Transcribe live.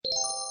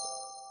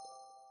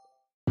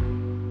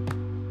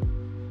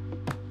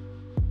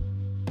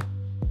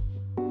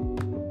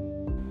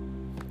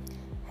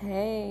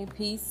Hey,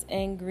 peace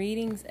and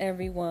greetings,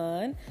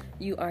 everyone.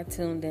 You are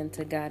tuned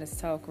into Goddess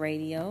Talk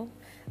Radio.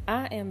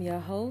 I am your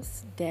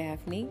host,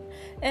 Daphne,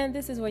 and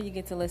this is where you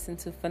get to listen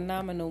to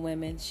phenomenal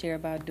women share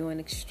about doing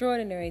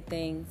extraordinary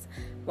things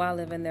while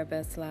living their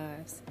best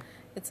lives.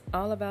 It's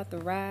all about the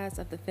rise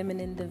of the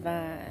feminine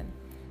divine.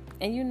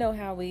 And you know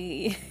how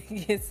we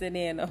get it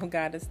in on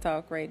Goddess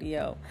Talk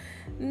Radio.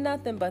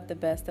 Nothing but the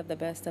best of the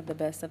best of the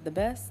best of the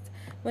best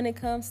when it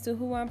comes to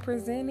who I'm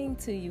presenting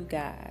to you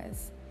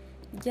guys.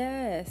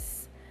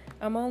 Yes,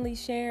 I'm only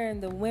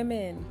sharing the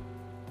women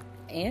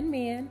and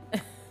men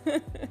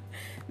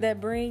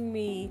that bring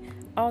me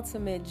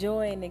ultimate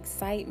joy and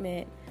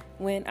excitement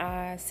when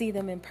I see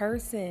them in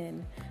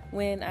person,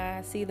 when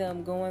I see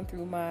them going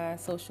through my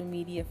social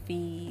media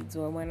feeds,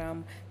 or when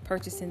I'm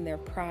purchasing their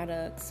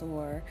products,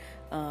 or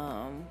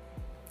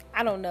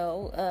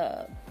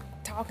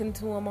talking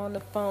to them on the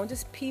phone.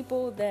 Just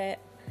people that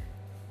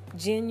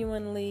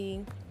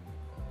genuinely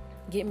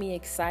get me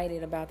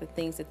excited about the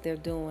things that they're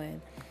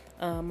doing.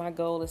 My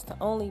goal is to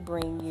only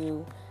bring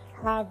you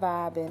high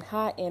vibe and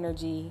high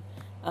energy,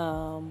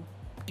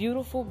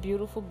 beautiful,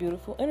 beautiful,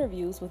 beautiful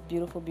interviews with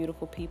beautiful,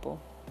 beautiful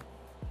people.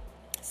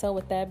 So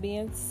with that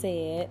being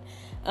said,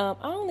 I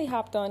only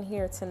hopped on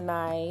here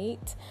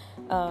tonight.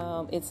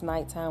 It's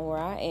nighttime where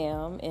I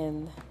am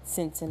in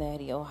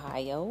Cincinnati,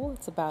 Ohio.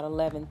 It's about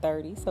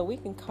 11:30, so we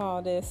can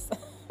call this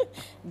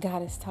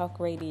Goddess Talk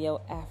Radio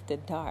After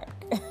Dark.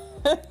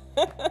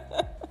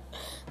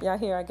 Y'all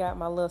hear I got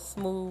my little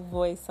smooth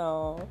voice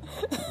on.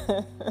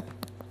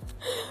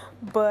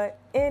 But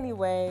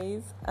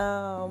anyways,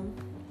 I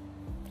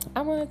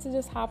wanted to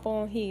just hop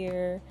on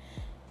here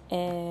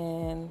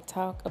and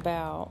talk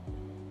about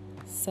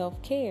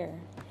self-care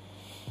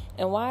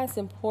and why it's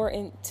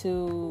important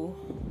to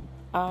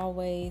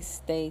always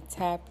stay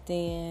tapped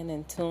in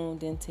and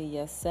tuned into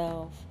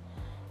yourself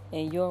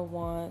and your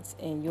wants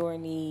and your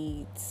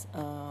needs,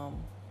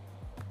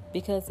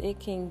 because it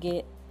can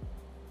get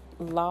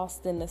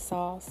lost in the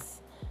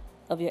sauce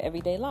of your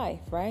everyday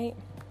life, right?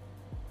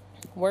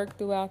 Work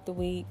throughout the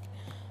week,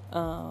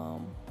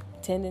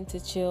 tending to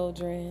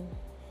children,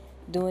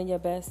 doing your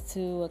best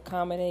to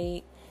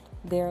accommodate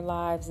their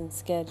lives and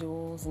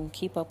schedules and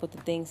keep up with the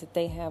things that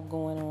they have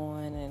going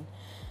on,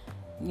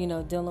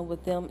 and dealing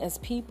with them as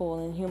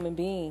people and human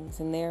beings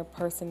and their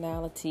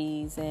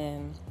personalities,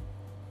 and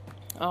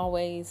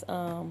always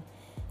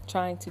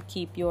trying to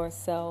keep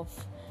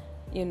yourself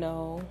in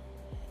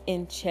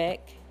check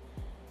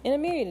in a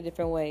myriad of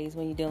different ways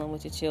when you're dealing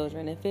with your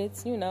children. If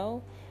it's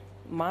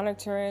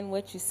monitoring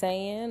what you're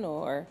saying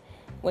or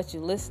what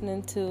you're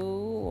listening to,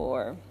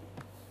 or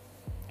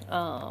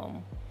how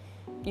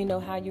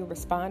you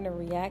respond and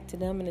react to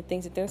them and the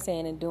things that they're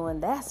saying and doing,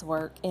 that's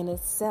work in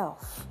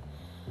itself.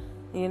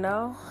 As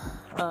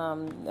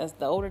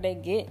the older they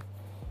get,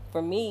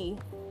 for me,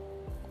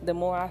 the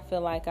more I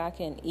feel like I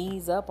can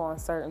ease up on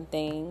certain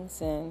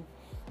things and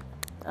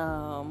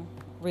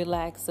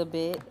relax a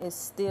bit. It's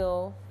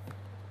still,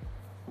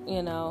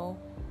 and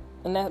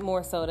that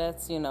more so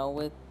that's,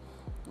 with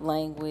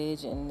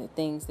language and the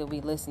things that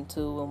we listen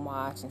to and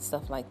watch and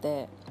stuff like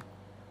that.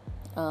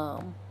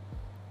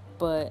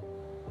 But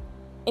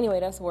anyway,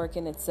 that's work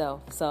in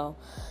itself. So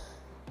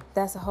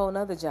that's a whole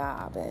nother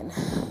job. And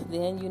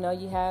then,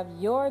 you have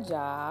your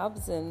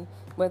jobs, and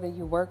whether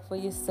you work for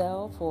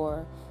yourself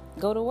or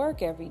go to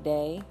work every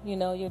day,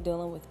 you're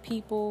dealing with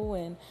people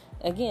and,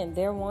 again,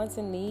 their wants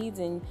and needs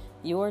and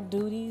your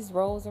duties,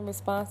 roles, and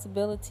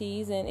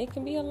responsibilities. And it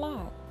can be a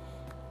lot.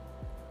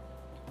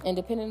 And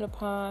depending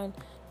upon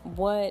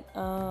what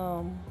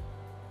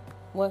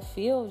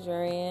field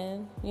you're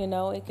in,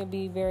 it can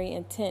be very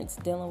intense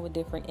dealing with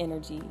different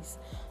energies.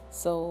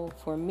 So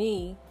for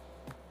me,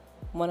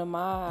 one of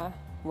my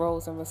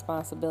roles and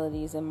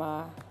responsibilities in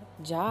my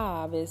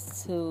job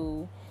is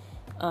to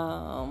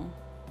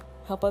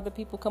help other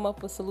people come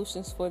up with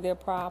solutions for their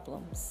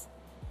problems.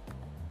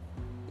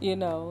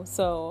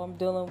 So I'm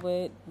dealing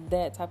with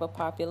that type of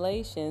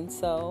population.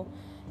 So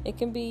it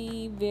can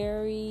be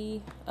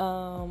very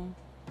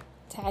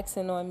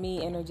taxing on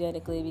me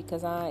energetically,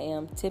 because I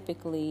am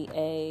typically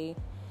a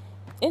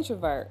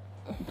introvert.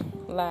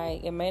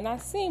 Like, it may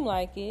not seem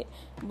like it,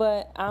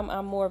 but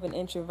I'm more of an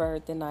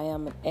introvert than I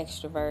am an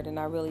extrovert, and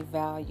I really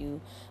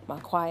value my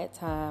quiet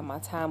time, my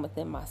time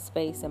within my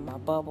space and my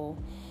bubble.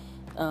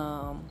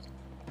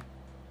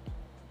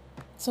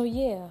 So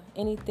yeah,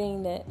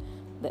 anything that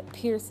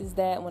pierces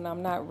that when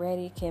I'm not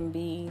ready can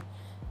be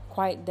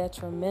quite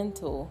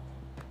detrimental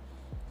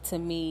to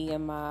me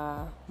and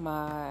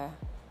my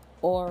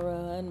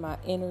aura and my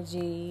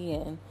energy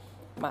and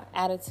my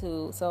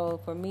attitude. So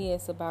for me,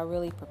 it's about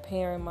really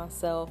preparing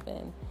myself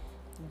and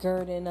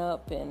girding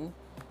up and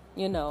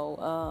doing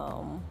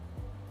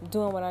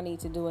what I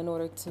need to do in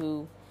order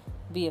to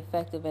be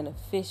effective and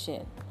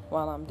efficient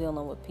while I'm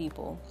dealing with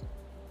people.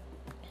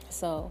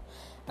 So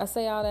I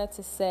say all that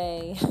to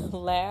say,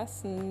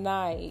 last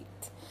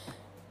night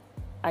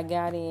I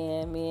got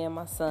in, me and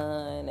my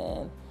son,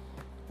 and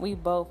we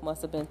both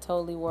must have been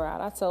totally wore out.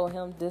 I told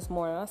him this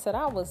morning, I said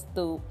I was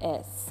through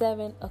at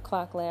 7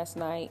 o'clock last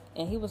night,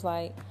 and he was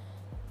like,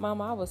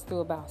 Mama, I was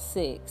through about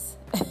 6.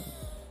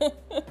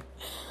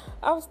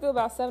 I was through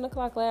about 7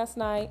 o'clock last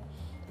night.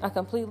 I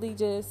completely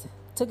just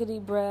took a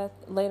deep breath,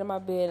 laid in my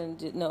bed,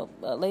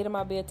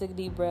 took a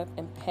deep breath,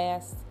 and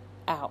passed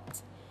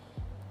out.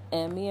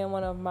 And me and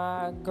one of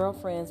my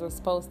girlfriends were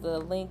supposed to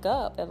link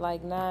up at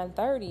like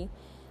 9:30.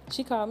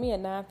 She called me at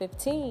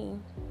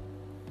 9:15.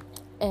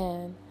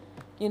 And,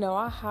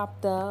 I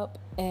hopped up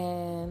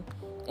and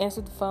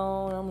answered the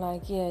phone. I'm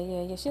like,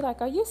 yeah. She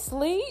like, are you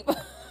asleep?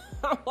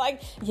 I'm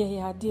like,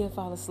 yeah, I did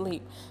fall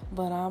asleep.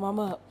 But I'm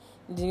up.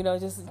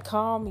 Just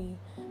call me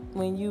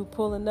when you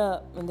pulling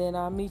up, and then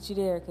I'll meet you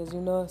there, because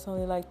it's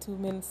only like 2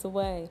 minutes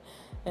away.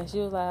 And she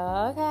was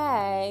like,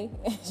 okay.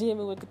 She hit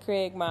me with the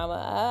Craig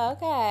mama.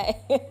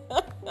 Okay.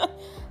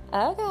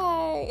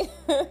 Okay.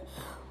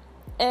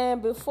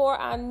 And before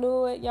I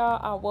knew it, y'all,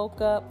 I woke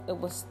up. It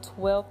was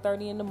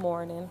 12:30 in the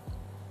morning.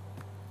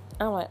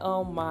 I'm like,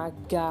 oh my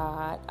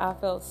God. I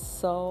felt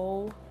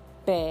so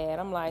bad.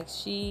 I'm like,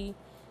 she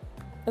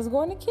is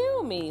going to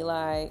kill me.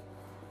 Like,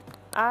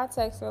 I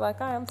text her like,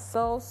 I am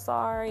so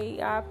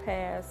sorry. I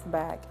passed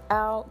back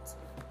out.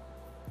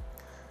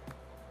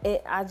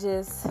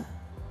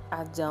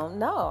 I don't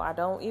know. I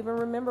don't even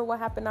remember what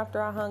happened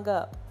after I hung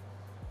up.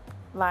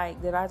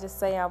 Like, did I just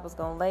say I was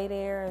going to lay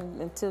there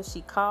until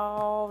she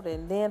called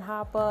and then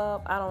hop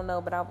up? I don't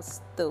know, but I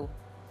was through.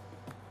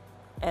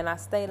 And I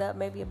stayed up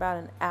maybe about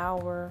an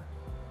hour,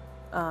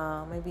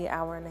 maybe an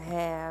hour and a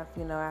half,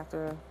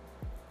 after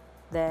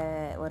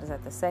that,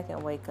 the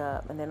second wake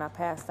up. And then I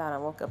passed out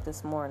and woke up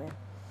this morning.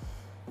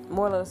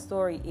 Moral of the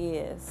story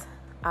is,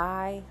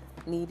 I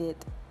needed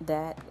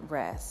that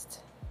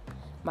rest.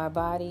 My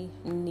body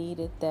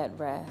needed that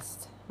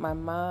rest. My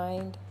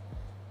mind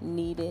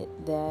needed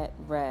that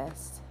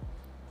rest.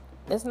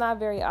 It's not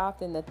very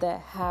often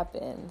that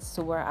happens,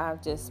 to where I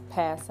just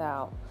pass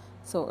out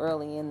so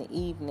early in the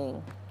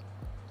evening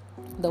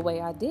the way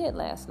I did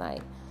last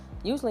night.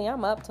 Usually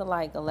I'm up to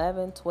like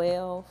 11,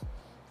 12.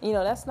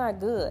 That's not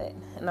good.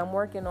 And I'm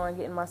working on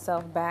getting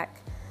myself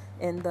back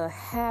in the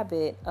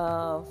habit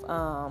of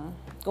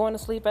going to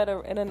sleep at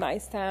a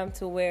nice time,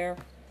 to where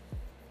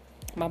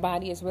my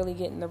body is really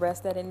getting the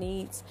rest that it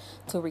needs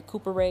to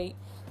recuperate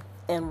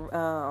and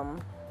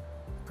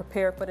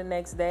prepare for the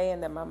next day,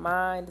 and that my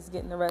mind is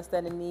getting the rest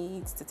that it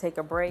needs to take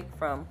a break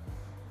from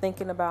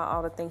thinking about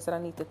all the things that I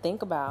need to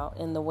think about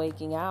in the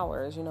waking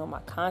hours. My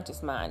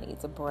conscious mind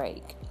needs a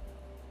break.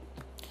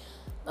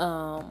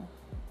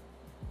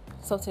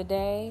 So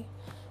today,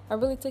 I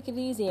really took it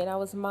easy, and I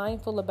was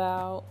mindful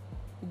about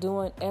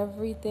doing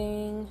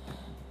everything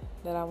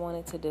that I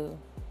wanted to do.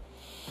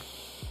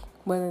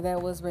 Whether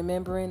that was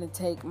remembering to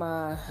take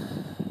my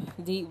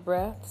deep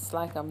breaths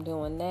like I'm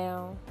doing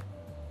now.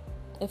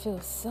 It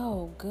feels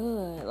so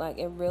good. Like,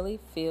 it really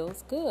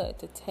feels good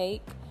to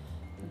take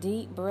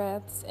deep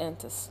breaths and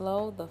to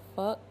slow the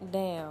fuck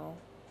down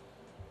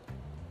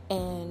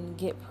and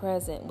get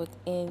present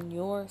within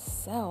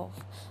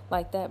yourself.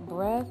 Like, that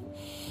breath,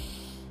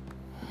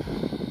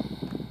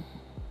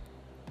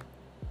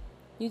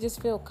 you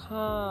just feel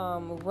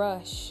calm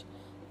rush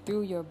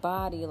through your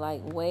body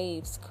like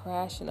waves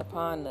crashing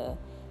upon the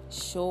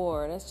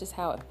shore. That's just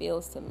how it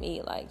feels to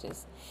me. Like,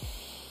 just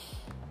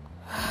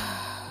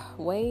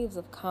waves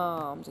of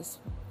calm just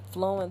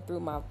flowing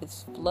through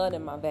it's blood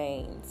in my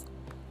veins.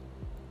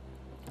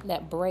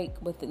 That break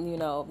within,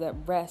 that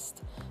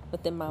rest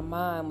within my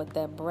mind with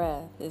that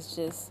breath.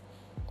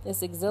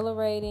 It's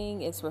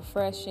exhilarating, it's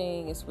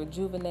refreshing, it's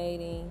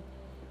rejuvenating,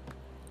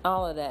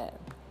 all of that.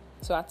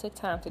 So I took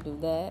time to do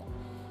that.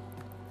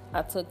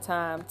 I took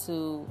time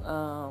to,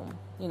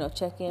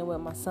 check in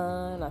with my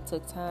son. I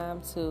took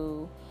time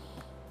to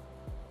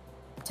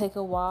take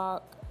a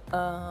walk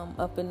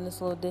up in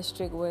this little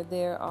district where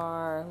there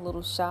are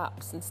little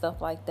shops and stuff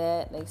like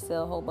that. They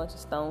sell a whole bunch of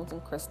stones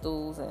and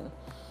crystals and,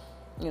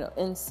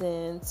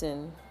 incense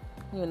and,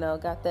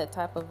 got that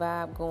type of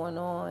vibe going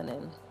on.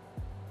 And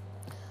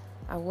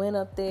I went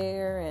up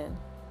there and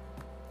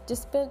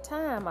just spent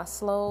time. I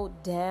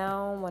slowed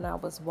down when I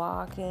was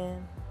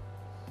walking.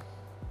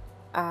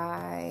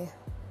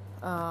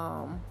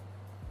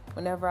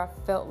 Whenever I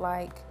felt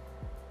like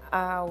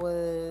I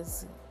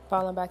was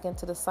falling back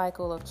into the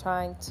cycle of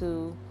trying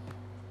to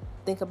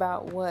think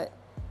about what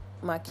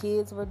my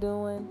kids were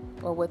doing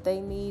or what they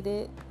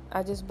needed,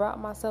 I just brought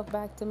myself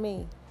back to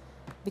me.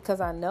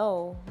 Because I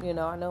know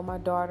my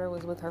daughter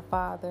was with her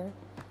father.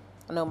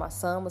 I know my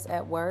son was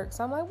at work.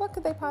 So I'm like, what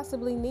could they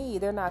possibly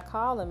need? They're not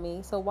calling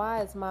me. So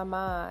why is my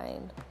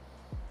mind,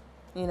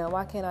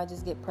 why can't I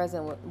just get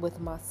present with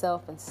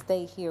myself and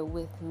stay here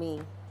with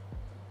me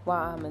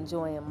while I'm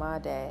enjoying my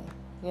day,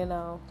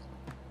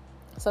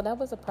 So that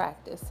was a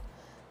practice.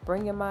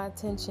 Bringing my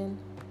attention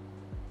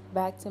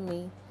back to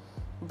me.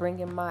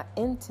 Bringing my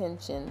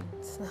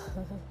intentions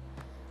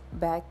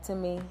back to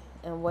me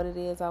and what it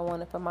is I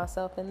wanted for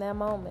myself in that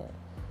moment.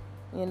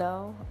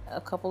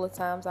 A couple of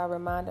times I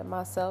reminded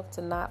myself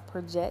to not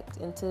project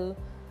into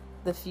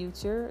the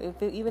future,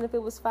 even if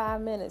it was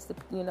 5 minutes,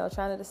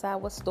 trying to decide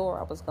what store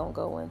I was going to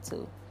go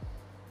into.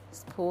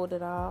 Just pulled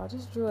it all,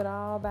 just drew it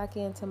all back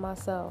into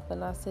myself.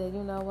 And I said,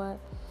 you know what?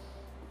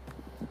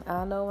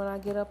 I know when I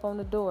get up on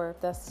the door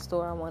if that's the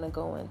store I want to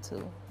go into,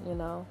 you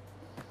know.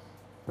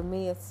 For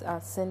me, I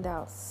send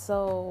out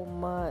so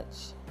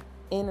much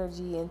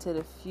energy into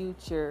the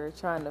future,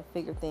 trying to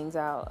figure things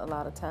out a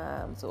lot of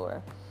times,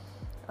 or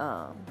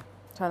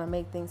trying to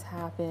make things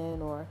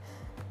happen, or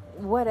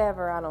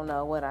whatever. I don't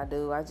know what I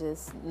do. I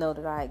just know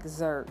that I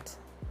exert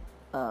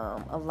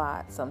a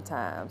lot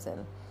sometimes,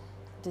 and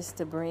just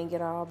to bring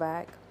it all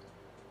back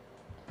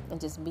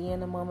and just be in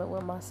the moment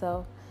with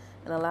myself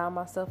and allow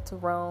myself to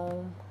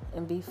roam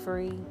and be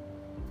free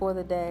for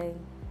the day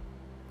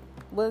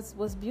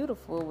was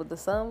beautiful. With the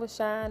sun was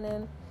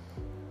shining,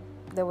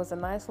 there was a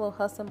nice little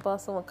hustle and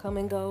bustle and come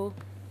and go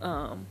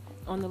on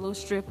the little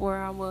strip where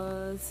I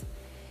was.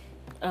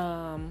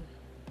 A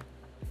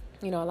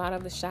lot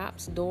of the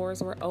shops'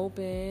 doors were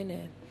open,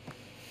 and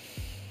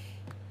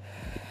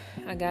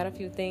I got a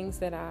few things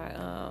that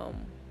I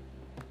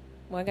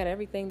got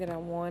everything that I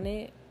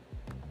wanted,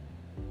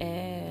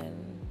 and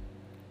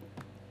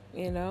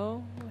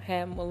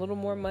had a little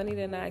more money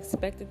than I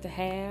expected to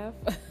have.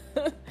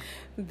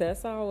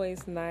 That's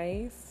always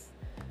nice,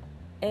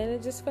 and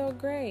it just felt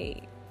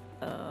great.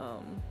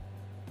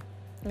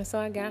 And so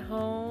I got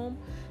home.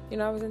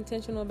 I was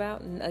intentional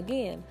about,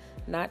 again,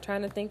 not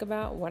trying to think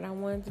about what I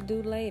wanted to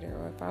do later,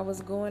 or if I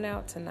was going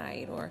out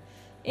tonight, or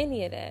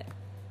any of that.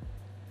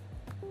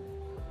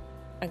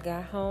 I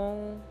got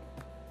home,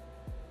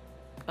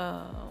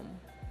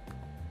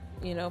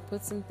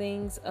 put some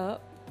things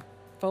up,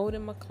 folded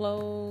my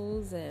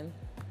clothes, and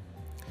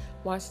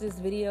watched this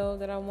video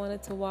that I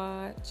wanted to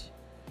watch,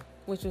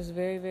 which was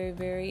very, very,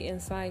 very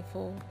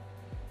insightful.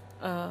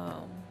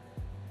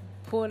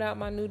 Pulled out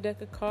my new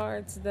deck of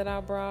cards that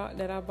I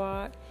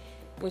bought,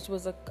 which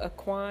was a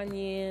Kuan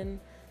Yin,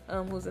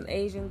 who's an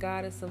Asian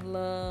goddess of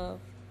love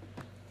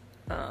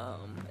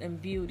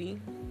and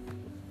beauty,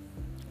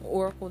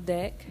 oracle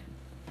deck.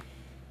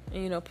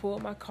 And,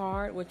 pulled my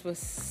card, which was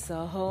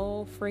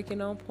so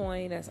freaking on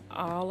point, as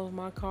all of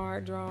my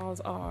card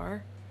draws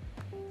are.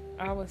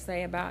 I would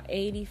say about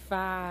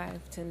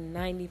 85 to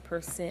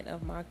 90%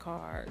 of my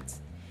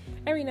cards.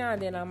 Every now and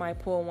then I might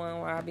pull one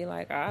where I'll be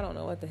like, I don't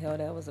know what the hell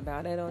that was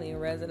about. That don't even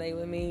resonate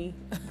with me.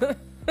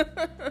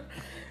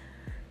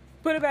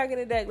 Put it back in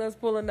the deck. Let's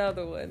pull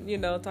another one,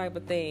 type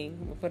of thing.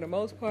 But for the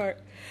most part,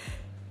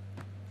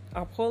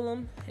 I'll pull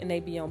them and they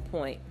be on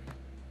point.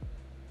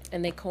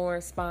 And they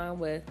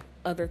correspond with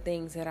other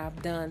things that I've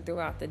done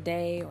throughout the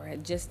day, or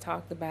had just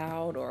talked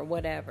about, or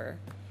whatever.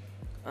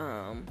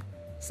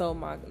 So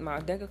my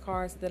deck of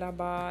cards that I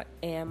bought,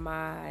 and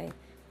my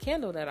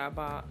candle that I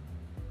bought,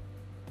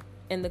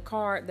 and the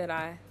card that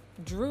I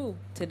drew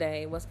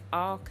today was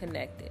all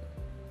connected.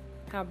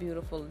 How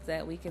beautiful is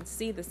that? We can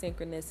see the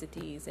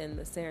synchronicities and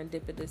the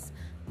serendipitous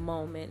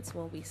moments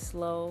when we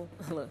slow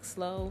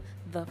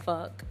the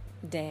fuck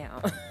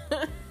down.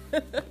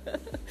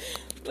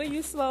 When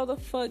you slow the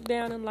fuck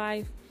down in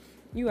life,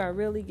 you are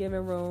really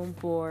giving room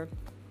for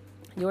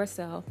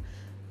yourself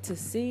to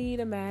see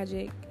the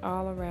magic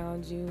all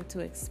around you, to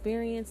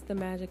experience the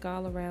magic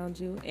all around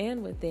you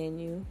and within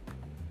you,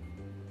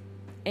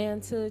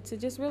 and to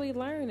just really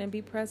learn and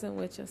be present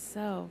with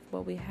yourself.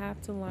 But we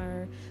have to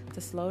learn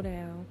to slow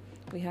down.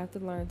 We have to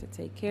learn to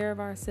take care of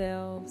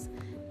ourselves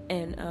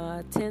and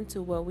tend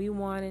to what we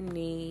want and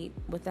need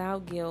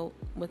without guilt,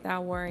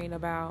 without worrying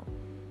about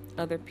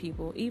other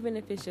people, even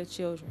if it's your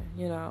children,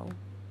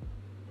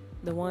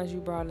 the ones you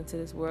brought into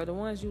this world, the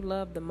ones you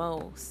love the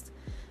most.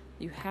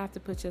 You have to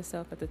put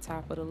yourself at the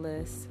top of the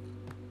list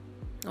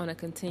on a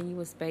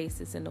continuous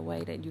basis, in a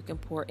way that you can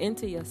pour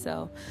into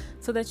yourself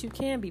so that you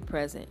can be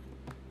present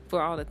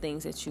for all the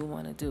things that you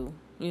want to do,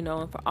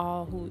 and for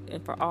all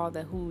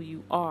who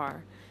you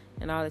are,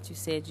 and all that you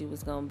said you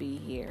was going to be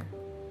here.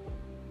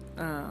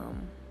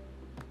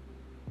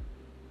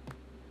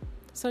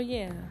 So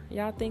yeah,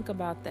 y'all think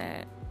about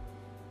that.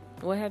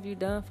 What have you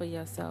done for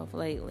yourself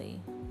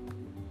lately?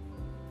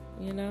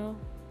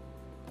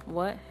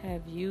 What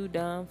have you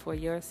done for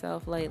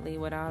yourself lately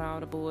without all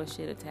the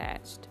bullshit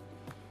attached?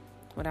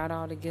 Without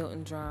all the guilt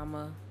and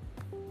drama,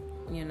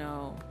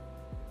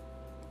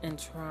 and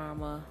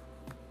trauma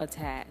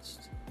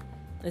attached?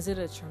 Is it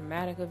a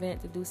traumatic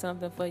event to do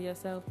something for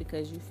yourself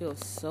because you feel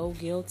so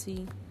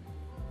guilty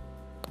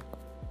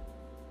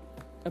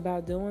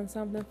about doing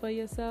something for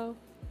yourself?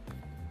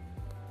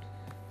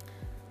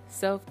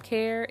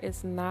 Self-care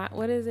is not,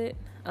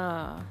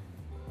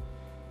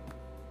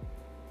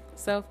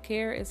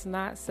 self-care is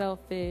not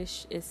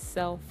selfish, it's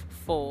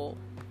self-full.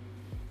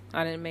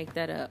 I didn't make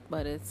that up,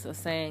 but it's a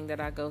saying that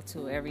I go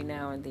to every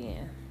now and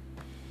then.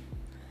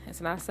 It's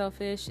not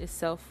selfish, it's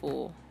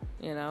self-full,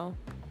 You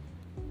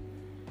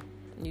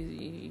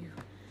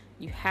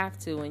have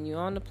to. When you're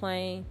on the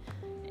plane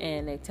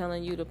and they're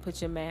telling you to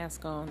put your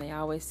mask on, they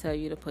always tell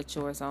you to put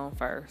yours on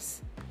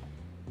first.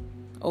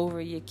 Over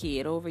your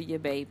kid, over your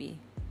baby.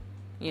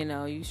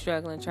 You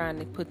struggling trying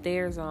to put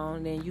theirs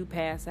on, then you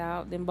pass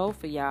out, then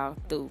both of y'all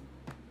through.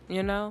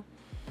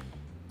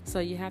 So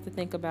you have to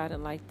think about it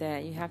like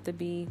that. You have to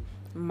be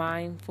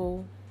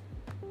mindful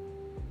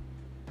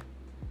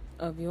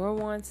of your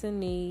wants and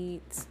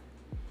needs.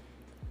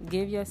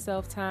 Give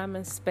yourself time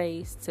and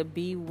space to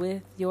be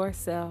with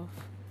yourself.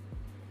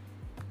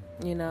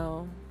 You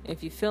know,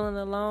 if you're feeling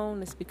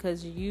alone, it's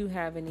because you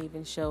haven't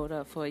even showed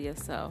up for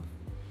yourself.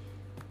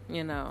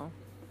 You know,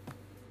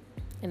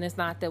 and it's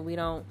not that we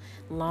don't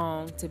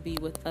long to be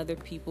with other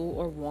people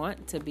or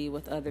want to be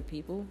with other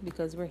people,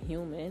 because we're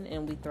human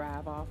and we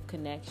thrive off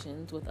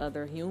connections with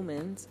other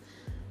humans.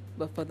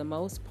 But for the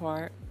most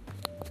part,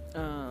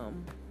 a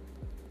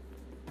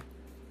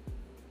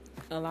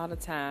lot of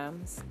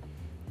times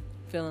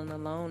feeling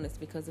alone is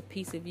because a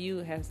piece of you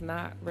has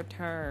not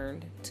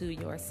returned to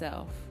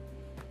yourself.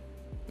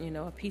 You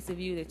know, a piece of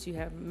you that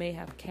you may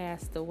have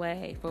cast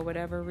away for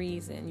whatever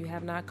reason. You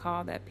have not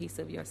called that piece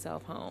of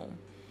yourself home.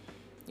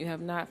 You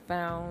have not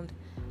found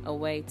a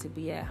way to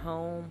be at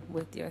home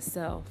with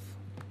yourself.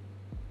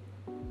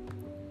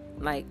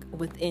 Like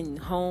within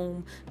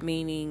home,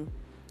 meaning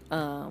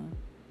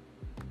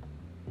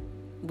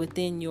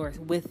within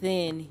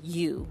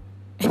you.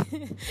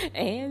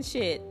 And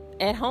shit,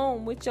 at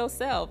home with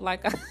yourself,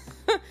 like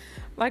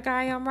like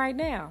I am right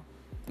now.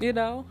 You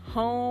know,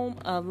 home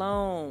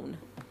alone.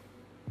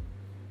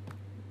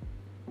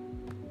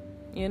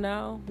 You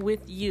know,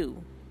 with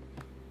you.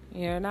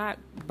 You're not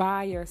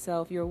by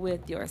yourself, you're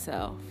with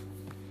yourself.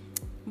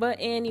 But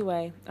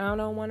anyway, I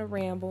don't want to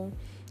ramble.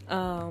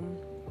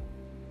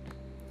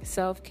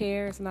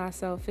 Self-care is not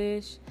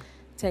selfish.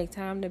 Take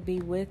time to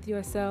be with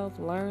yourself.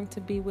 Learn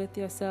to be with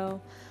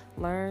yourself.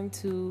 Learn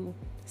to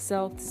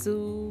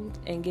self-soothe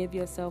and give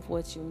yourself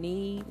what you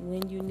need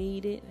when you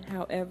need it,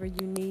 however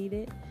you need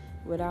it,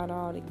 without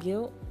all the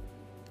guilt.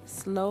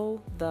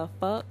 Slow the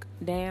fuck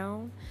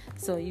down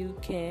so you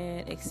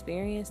can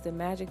experience the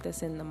magic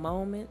that's in the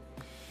moment.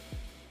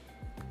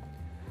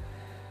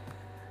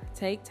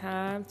 Take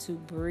time to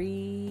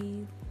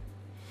breathe.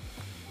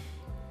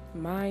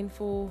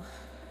 Mindful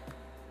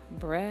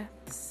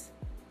breaths.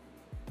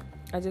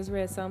 I just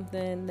read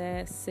something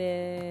that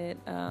said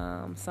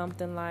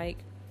something like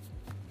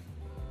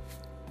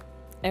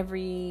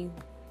every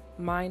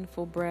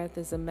mindful breath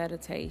is a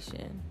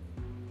meditation.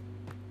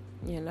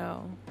 You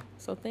know,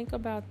 so think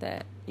about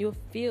that. You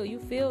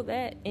feel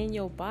that in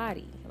your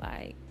body.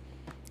 Like,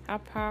 how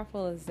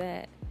powerful is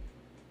that?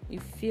 You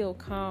feel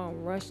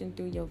calm rushing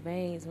through your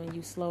veins when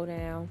you slow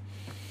down.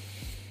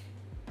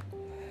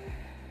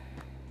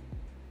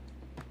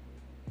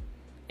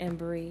 And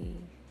breathe.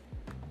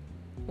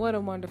 What a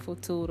wonderful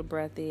tool the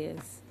breath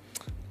is.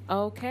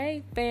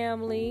 Okay,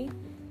 family.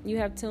 You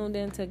have tuned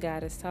in to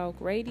Goddess Talk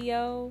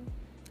Radio.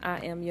 I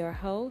am your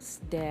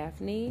host,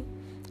 Daphne.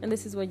 And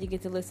this is where you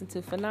get to listen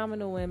to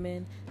phenomenal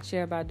women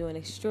share about doing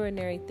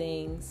extraordinary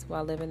things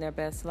while living their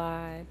best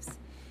lives.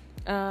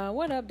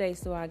 What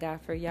updates do I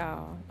got for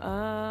y'all?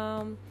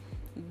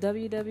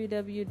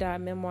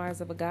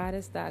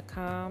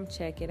 www.memoirsofagoddess.com.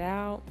 Check it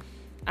out.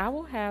 I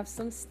will have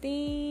some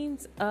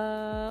steams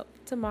up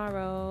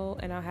tomorrow,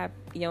 and I'll have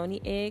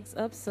yoni eggs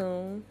up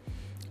soon.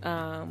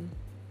 A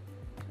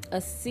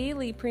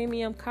Sealy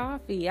premium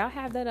coffee, I'll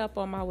have that up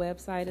on my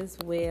website as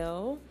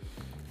well.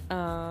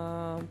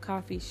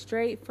 Coffee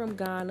straight from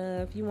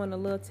Ghana. If you want a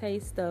little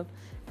taste of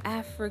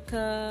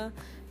Africa,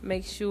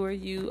 make sure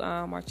you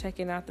are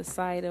checking out the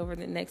site over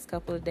the next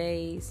couple of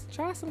days.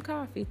 Try some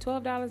coffee,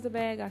 $12 a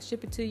bag. I'll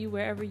ship it to you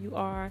wherever you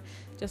are,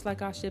 just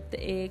like I'll ship the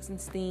eggs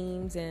and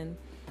steams and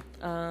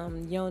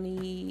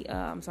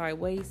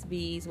waist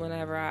beads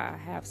whenever I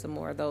have some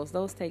more of those.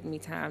 Those take me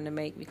time to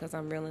make because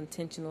I'm real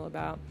intentional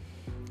about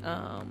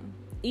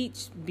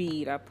each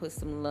bead I put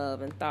some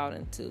love and thought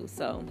into.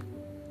 So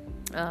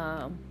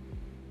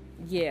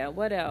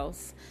what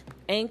else?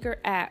 Anchor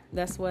app,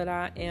 that's what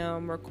I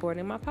am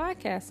recording my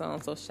podcast on.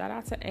 So shout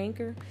out to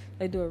Anchor.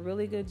 They do a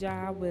really good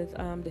job with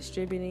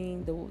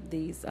distributing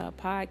these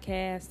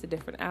podcasts to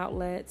different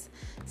outlets.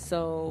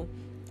 So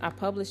I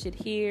publish it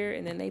here,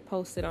 and then they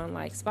post it on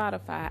like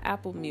Spotify,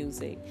 Apple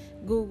Music,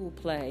 Google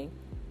Play,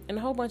 and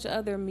a whole bunch of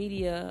other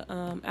media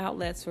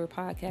outlets for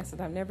podcasts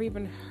that I've never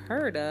even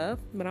heard of.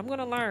 But I'm going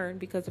to learn,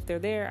 because if they're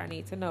there, I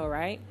need to know,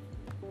 right?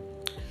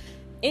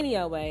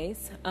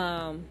 Anyways,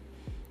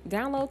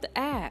 download the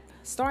app.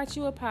 Start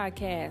you a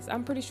podcast.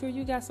 I'm pretty sure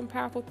you got some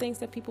powerful things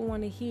that people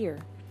want to hear.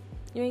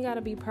 You ain't got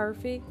to be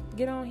perfect.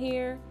 Get on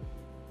here,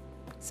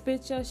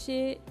 spit your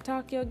shit,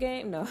 talk your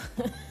game. No.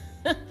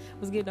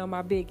 Was getting on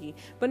my biggie.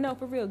 But no,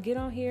 for real, get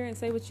on here and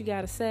say what you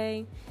got to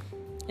say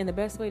in the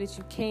best way that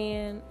you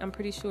can. I'm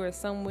pretty sure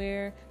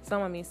somebody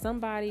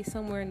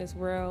somewhere in this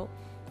world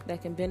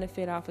that can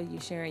benefit off of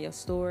you sharing your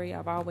story.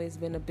 I've always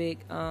been a big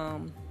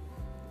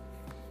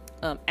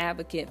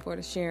advocate for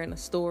the sharing of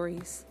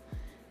stories,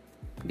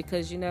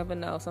 because you never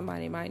know,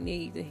 somebody might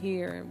need to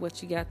hear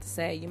what you got to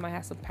say. You might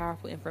have some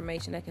powerful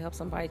information that can help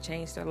somebody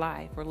change their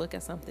life or look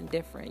at something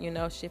different,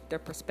 shift their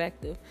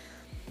perspective.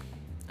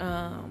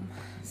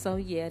 So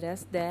yeah,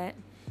 that's that.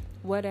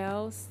 What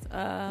else?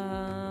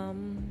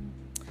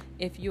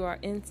 If you are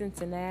in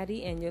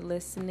Cincinnati and you're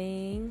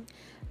listening,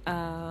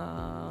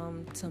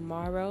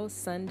 Tomorrow,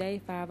 Sunday,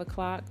 5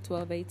 o'clock,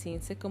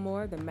 1218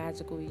 Sycamore, the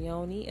Magical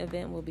Yoni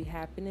event will be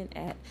happening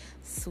at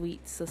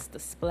Sweet Sister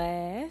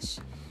Splash.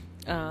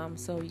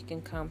 So you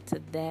can come to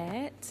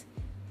that.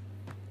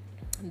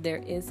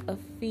 There is a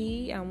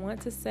fee. I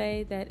want to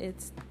say that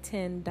it's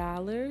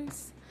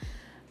 $10.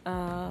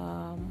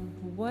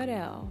 What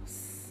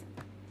else?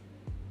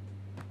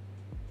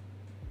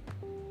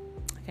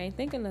 I can't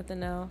think of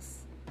nothing else.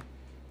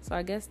 So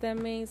I guess that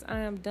means I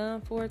am done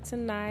for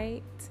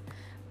tonight.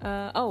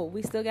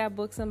 We still got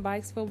Books and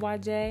Bikes for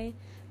YJ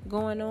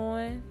going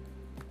on.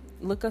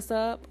 Look us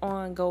up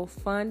on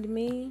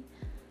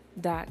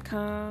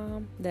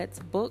GoFundMe.com. That's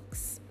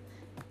Books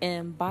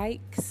and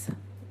Bikes,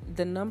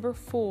 the number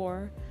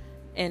 4,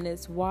 and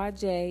it's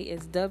YJ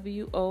is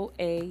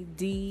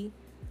WOADZE.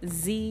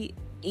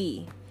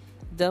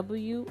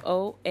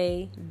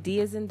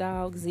 WOAD as in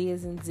dog, Z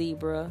as in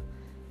zebra,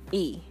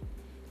 E.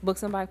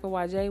 Books and Bike for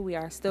YJ. We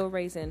are still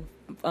raising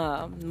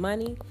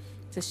money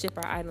to ship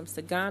our items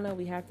to Ghana.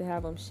 We have to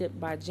have them shipped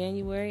by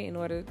January in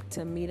order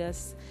to meet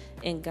us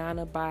in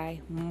Ghana by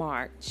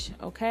March.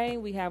 Okay,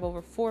 we have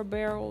over 4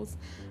 barrels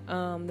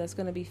that's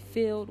going to be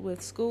filled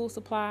with school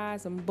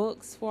supplies and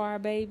books for our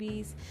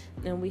babies.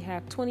 And we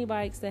have 20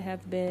 bikes that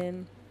have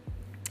been,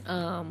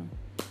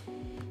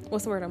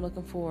 what's the word I'm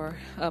looking for?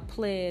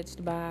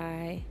 Pledged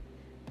by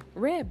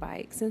Red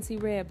Bike,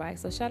 Cincy Red Bike.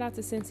 So shout out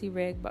to Cincy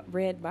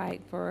Red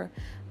Bike for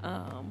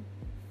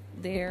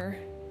their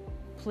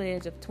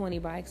pledge of 20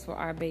 bikes for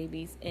our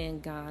babies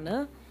in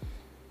Ghana.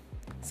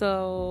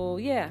 So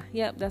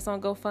that's on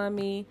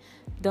GoFundMe.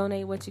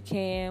 Donate what you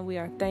can. We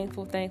are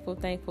thankful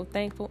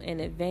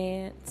in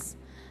advance.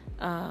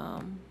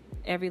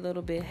 Every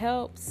little bit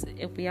helps.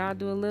 If we all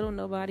do a little,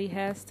 nobody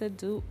has to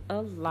do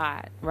a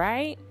lot,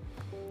 right?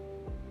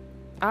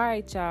 All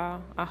right,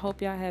 y'all. I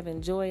hope y'all have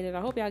enjoyed it.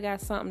 I hope y'all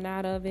got something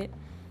out of it.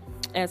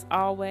 As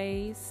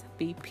always,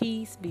 be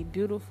peace, be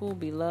beautiful,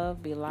 be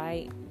love, be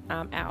light.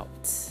 I'm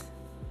out.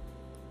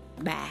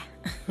 Bye.